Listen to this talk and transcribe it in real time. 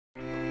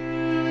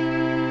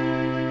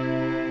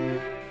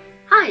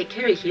Hi,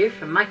 Kerry here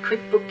from My Quick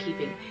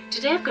Bookkeeping.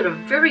 Today I've got a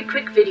very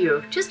quick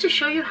video just to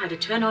show you how to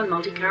turn on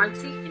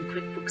multi-currency in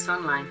QuickBooks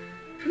Online.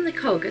 From the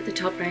cog at the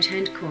top right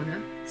hand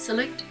corner,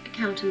 select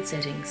Account and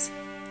Settings.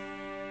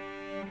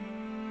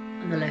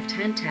 On the left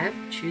hand tab,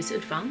 choose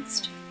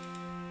Advanced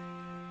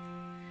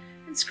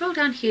and scroll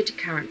down here to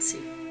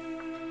Currency.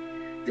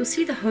 You'll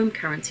see the home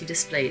currency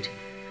displayed.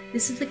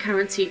 This is the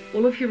currency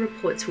all of your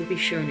reports will be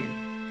shown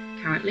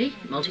in. Currently,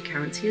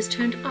 multi-currency is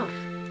turned off.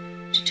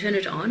 To turn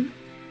it on,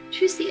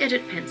 choose the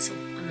Edit pencil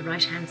on the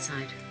right hand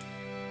side.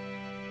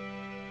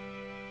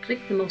 Click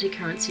the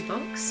multi-currency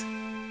box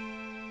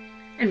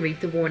and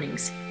read the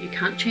warnings. You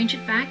can't change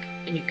it back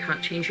and you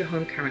can't change your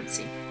home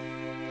currency.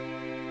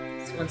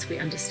 So once we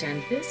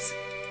understand this,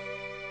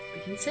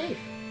 we can save.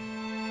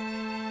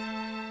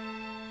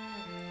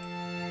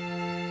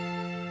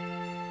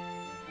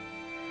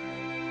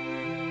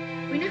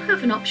 We now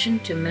have an option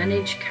to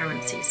manage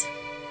currencies.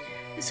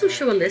 This will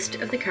show a list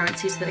of the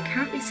currencies that are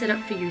currently set up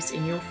for use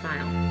in your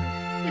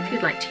file. If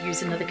you'd like to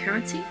use another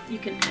currency, you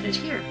can add it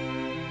here.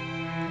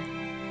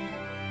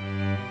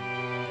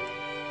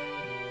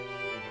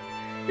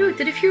 Note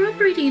that if you're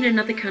operating in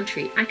another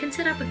country, I can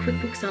set up a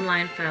QuickBooks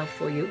Online file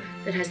for you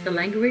that has the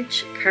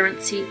language,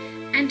 currency,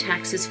 and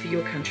taxes for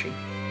your country.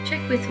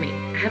 Check with me.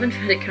 I haven't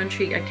found a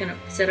country I can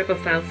set up a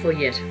file for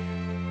yet.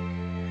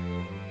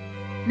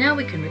 Now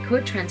we can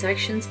record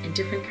transactions in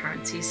different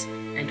currencies,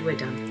 and we're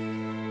done.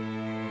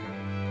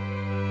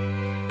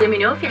 Let me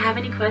know if you have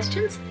any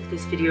questions. If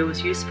this video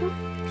was useful,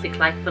 click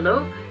like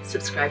below,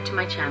 subscribe to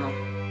my channel.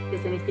 If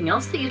there's anything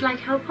else that you'd like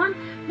help on,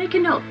 make a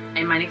note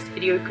and my next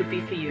video could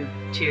be for you.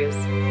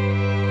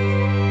 Cheers!